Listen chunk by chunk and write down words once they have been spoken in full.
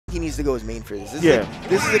needs to go as main for this.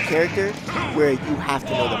 This is a character where you have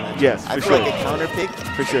to know the matchup. Yes, I for feel sure. like a counter pick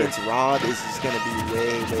For sure. against Rob is just going to be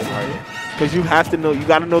way harder. Because you have to know, you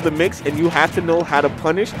got to know the mix, and you have to know how to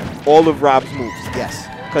punish all of Rob's moves. Yes.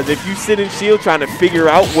 Because if you sit in shield trying to figure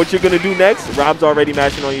out what you're going to do next, Rob's already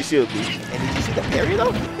mashing on your shield, dude. And did you see the parry,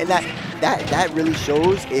 though? And that really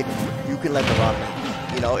shows if you can let the Rob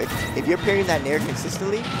out. You know, if you're parrying that Nair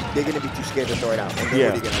consistently, they're going to be too scared to throw it out. And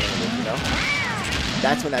they're really going to land it, you know?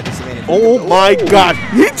 That's when that disadvantage. Oh my God.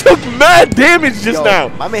 He took mad damage just now.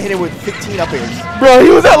 My man hit it with 15 up airs. Bro, he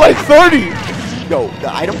was at like 30. Yo, the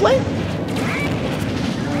item play?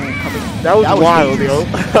 That was wild, yo.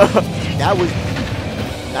 That was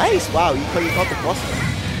nice. Wow, you caught the cluster.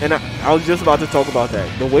 And I was just about to talk about that.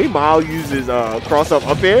 The way Myles uses cross-up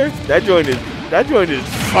air, that joint is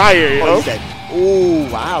fire, yo. Oh, he said, oh,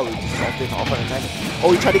 wow. He just off it off on the time.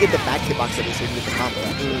 Oh, he tried to get the back hitbox of it so he can get the combo,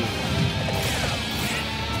 actually.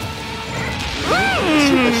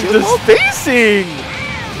 The spacing!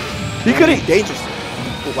 He could have... Dangerous.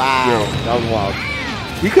 Wow. Yo, that was wild.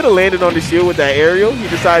 He could have landed on the shield with that aerial. He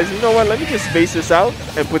decides, you know what, let me just space this out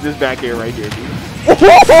and put this back air right here, dude.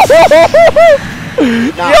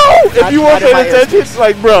 If you weren't paying attention, it's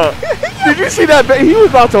like, bro, did you see that? He was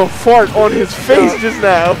about to fart on his face just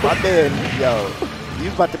now. My man, yo, he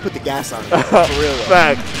was about to put the gas on it, for real.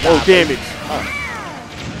 Fact. Oh, damage.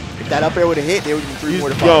 If that up air would have hit, there would have been 3 more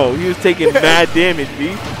to follow. Yo, he was taking mad damage,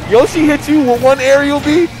 B. Yoshi hit you with one aerial,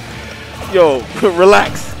 B. Yo,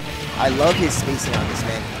 relax. I love his spacing on this,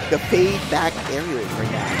 man. The fade back aerial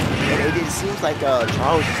right now. And it seems like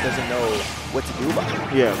Charles just doesn't know what to do about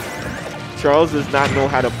it. Yeah. Charles does not know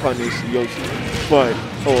how to punish Yoshi.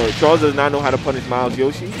 Or Charles does not know how to punish Myles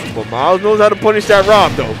Yoshi. But Myles knows how to punish that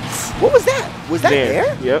Rob, though. What was that? Was that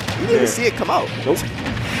there? Yep. You didn't even see it come out. Nope.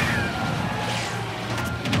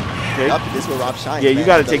 Okay. Yep, this is where Rob shines. Yeah, you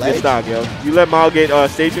got to take this stock, yo. You let Myles get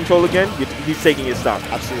stage control again, he's taking his stock.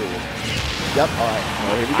 Absolutely. Yep, all right.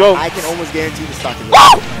 Here we go. I can almost guarantee the stock is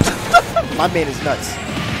right. My man is nuts.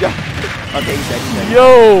 Yeah. Okay, he's dead.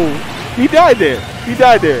 Yo, he died there.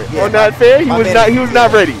 Yeah, on that fair, he was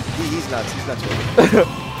not ready. He's nuts. He's nuts with it.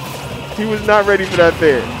 He was not ready for that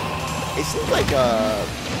fair. It seems like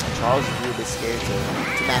Charles is a little bit scared to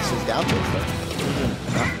mash his down throw.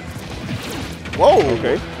 Whoa.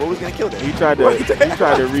 Okay. What was gonna kill that? He tried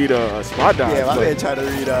to read a spot dodge. Yeah, my man tried to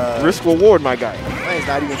read risk reward, my guy. Man's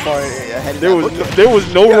not even far ahead of there was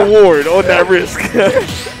no reward on that risk.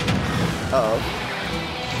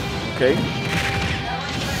 Okay.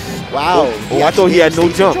 Wow. Oh, I thought he had no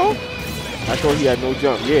jump.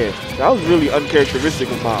 Yeah, that was really uncharacteristic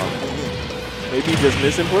of Myles. Maybe just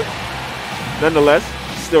misinput. Nonetheless,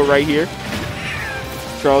 still right here.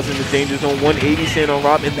 Charles in the danger zone, 180 stand on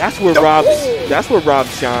Rob, and that's where Rob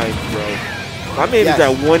shines, bro. My man is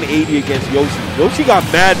at 180 against Yoshi. Yoshi got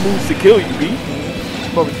mad moves to kill you, B.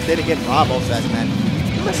 But then again, Rob also has mad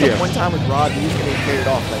moves. You messed up one time with Rob, he's gonna carry it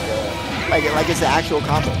off like it's an actual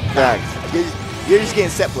combo. Facts. You're just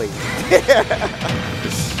getting set play.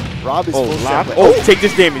 Rob is full set play. Oh, take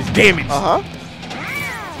this damage.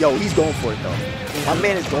 Yo, he's going for it though. My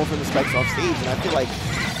man is going for the spikes off stage, and I feel like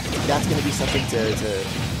that's going to be something to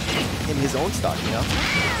in his own stock, you know?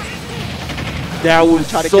 That was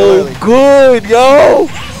so good, yo!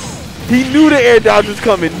 He knew the air dodge was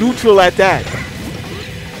coming. Neutral at that.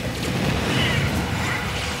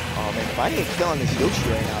 Oh, man, if I ain't killing this Yoshi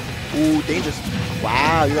right now. Ooh, dangerous.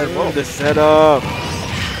 Wow, you let him roll. The setup.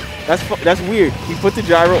 That's weird. He put the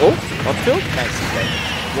gyro. Oh, up tilt. Nice.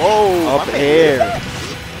 Whoa. Up air.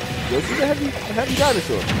 Yoshi's a heavy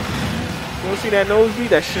dinosaur. You don't see that nose, B?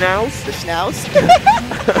 That schnauz? The schnauz?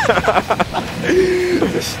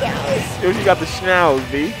 The schnauz. Yoshi got the schnauz,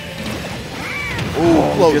 B. Ooh,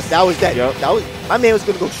 close. That was that. Yep. My man was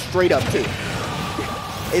going to go straight up, too.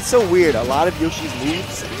 It's so weird. A lot of Yoshi's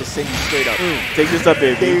moves just send you straight up. Take this up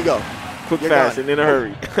there, B. There you go. Quick, fast, and in a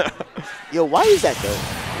hurry. Yo, why is that, though?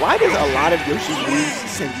 Why does a lot of Yoshi's moves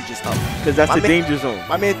send you just up? Because that's the danger zone.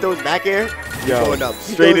 My man throws back air, you're going up.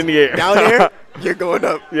 Straight in the air. Down air, you're going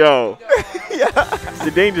up. Yo. Yeah. It's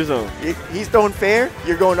the danger zone. He's throwing fair,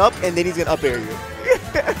 you're going up, and then he's going to up air you.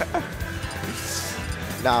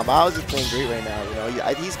 Nah, Myles is playing great right now. You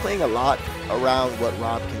know, he's playing a lot around what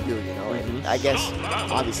Rob can do, you know. And I guess,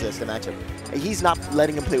 obviously, that's the matchup. He's not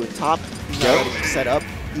letting him play with top. He's not letting him set up.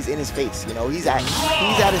 He's in his face, you know. He's at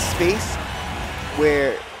a space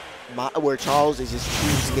where Charles is just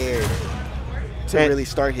too scared to really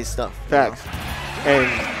start his stuff. Facts. And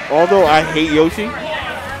although I hate Yoshi,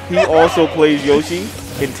 he also plays Yoshi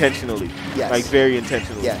intentionally. Yes. Like very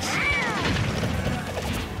intentionally. Yes.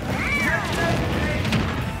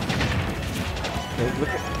 Okay, look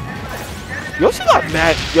at Yoshi got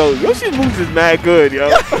mad. Yo, Yoshi moves is mad good, yo.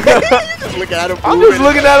 Just looking at him. I'm just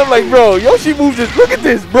looking at him like, bro, Yoshi moves is. Look at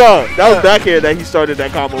this, bro. That was back here that he started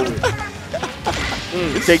that combo with.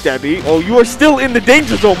 Take that, B. Oh, you are still in the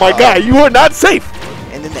danger zone, my guy. You are not safe.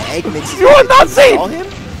 And then the egg mixes. You are not safe. Him?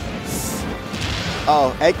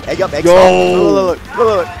 Oh, egg up, egg. Yo. Look.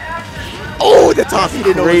 Oh, the top. He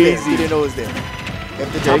didn't know it was there. Crazy. He didn't know it was there.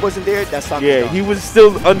 If the top wasn't there, that's top. Yeah, he was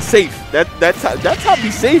still unsafe. That's how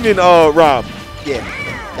be saving Rob. Yeah.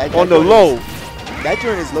 That on the low. That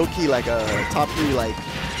joint is low key like a top 3 like.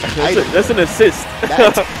 That's an assist.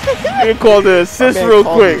 You can call the assist real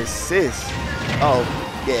quick. Assist. Oh,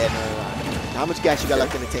 yeah, no. How much gas you got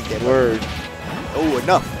left in the tank there? Word. Oh,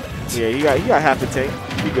 enough. Yeah, he got half the tank.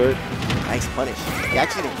 He good. Nice punish. He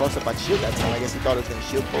actually didn't cross up by shield that time. I guess he thought it was going to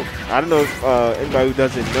shield poke. I don't know if anybody who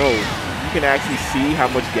doesn't know, you can actually see how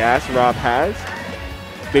much gas Rob has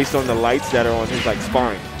based on the lights that are on his like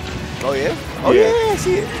spine. Oh yeah? Oh yeah, I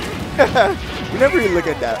see it. We never really look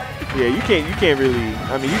at that. Yeah, you can't really.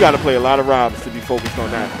 I mean, you got to play a lot of Robs to be focused on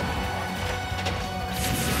that.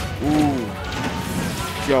 Ooh.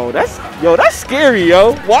 Yo, that's scary,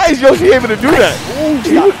 yo. Why is Yoshi able to do that? Ooh,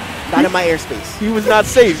 not in my airspace. He was not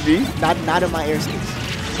safe, B. Not in my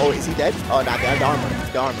airspace. Oh, is he dead? Oh, not the armor.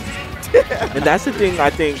 And that's the thing I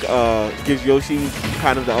think gives Yoshi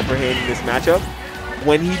kind of the upper hand in this matchup.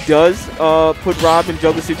 When he does put Rob in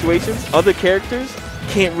juggle situations, other characters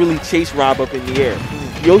can't really chase Rob up in the air.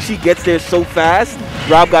 Yoshi gets there so fast,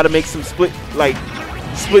 Rob got to make some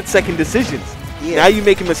split-second decisions. Yeah. Now you're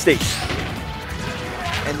making mistakes.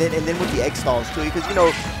 And then with the egg stalls too, because you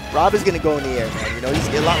know Rob is gonna go in the air, man. You know he's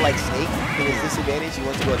a lot like Snake. To his disadvantage, he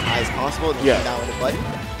wants to go as high as possible and then come down with the button.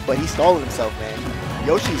 But he's stalling himself, man.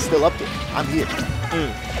 Yoshi's still up there. I'm here.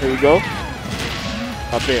 Here we go.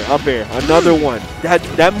 Up there. Another one.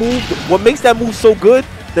 That move. What makes that move so good?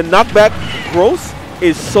 The knockback gross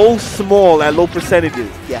is so small at low percentages.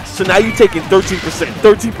 Yes. So now you're taking 13%,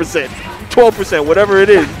 13%, 12%, whatever it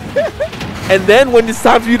is. And then when it's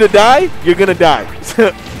time for you to die, you're gonna die.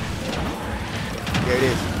 There it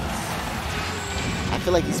is. I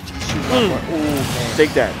feel like he's shooting up more. Ooh, man.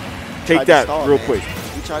 Take that real quick.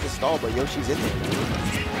 He tried to stall, but Yoshi's in there.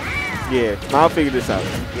 Yeah, Myles figured this out.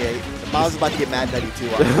 Yeah, Myles is about to get mad nutty too.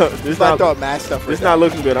 He's about to throw mad stuff. It's not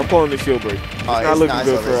looking good. I'm calling the shield break. It's not looking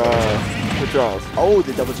good for Charles. Oh,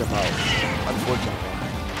 the double jump out. Unfortunate.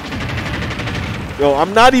 Yo,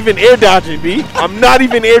 I'm not even air dodging, B. I'm not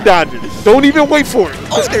even air dodging. Don't even wait for it.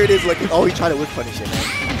 Oh, there it is. Like, oh, he tried to whip punish it, man.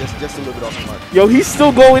 Just a little bit off the mark. Yo, he's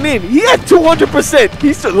still going in. He had 200%.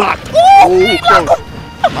 He's still locked. Oh, close.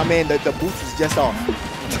 My man, the boots is just off.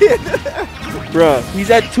 Bruh, he's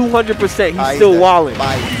at 200%. He's still walling.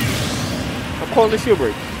 I'm calling the shield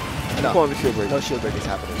break. No shield break is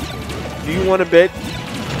happening. Do you want to bet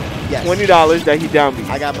yes. $20 that he down beat?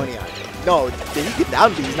 I got money on it. No, if he get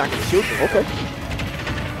down beat, he's not going to shield break. Okay.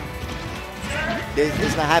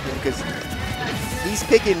 It's not happening because he's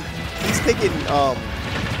picking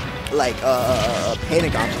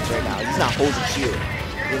panic options right now. He's not holding shield,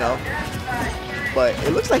 you know. But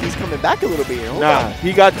it looks like he's coming back a little bit here. Hold on.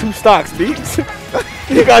 He got 2 stocks, B.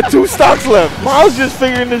 He got 2 stocks left. Myles just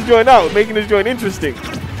figuring this joint out, making this joint interesting.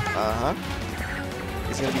 It's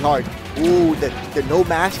gonna be hard. Ooh, the no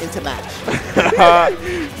mash into mash.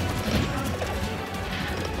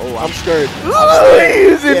 Oh, I'm scared. He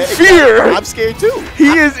is in fear. I'm scared too.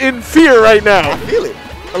 He is in fear right now. I feel it.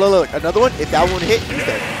 Oh, look, another one. If that one hit, he's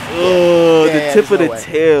dead. Oh, the tip of the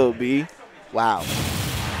tail, B. Wow.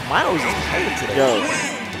 Myles is playing today. Yo.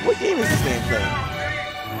 What game is this man playing?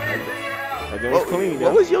 That game was clean.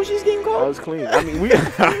 What was Yoshi's game called? That was clean. I mean, we